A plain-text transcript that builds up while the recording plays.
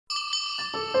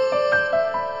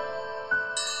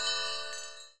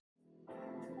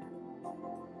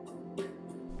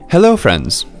Hello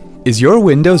friends! Is your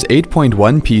Windows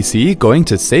 8.1 PC going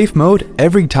to safe mode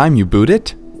every time you boot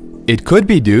it? It could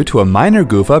be due to a minor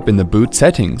goof-up in the boot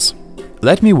settings.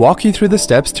 Let me walk you through the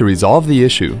steps to resolve the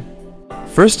issue.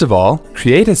 First of all,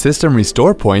 create a system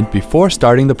restore point before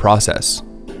starting the process.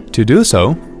 To do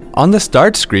so, on the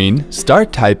Start screen,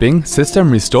 start typing System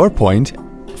Restore Point.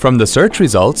 From the search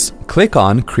results, click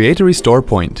on Create a Restore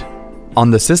Point.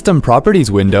 On the System Properties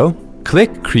window,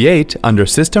 click Create under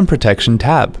System Protection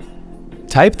tab.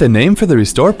 Type the name for the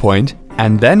restore point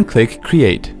and then click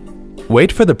Create.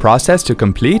 Wait for the process to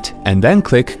complete and then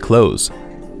click Close.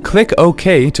 Click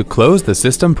OK to close the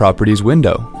System Properties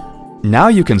window. Now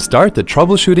you can start the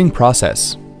troubleshooting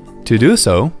process. To do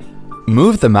so,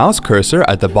 move the mouse cursor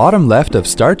at the bottom left of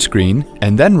Start screen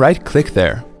and then right-click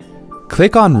there.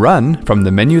 Click on Run from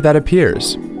the menu that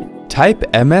appears. Type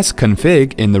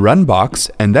msconfig in the Run box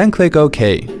and then click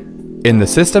OK. In the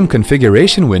System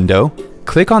Configuration window,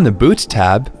 click on the Boot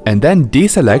tab and then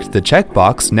deselect the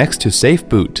checkbox next to Safe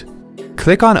Boot.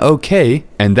 Click on OK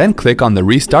and then click on the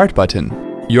Restart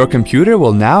button. Your computer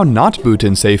will now not boot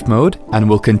in safe mode and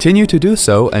will continue to do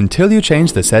so until you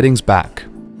change the settings back.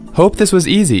 Hope this was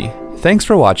easy. Thanks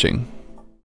for watching.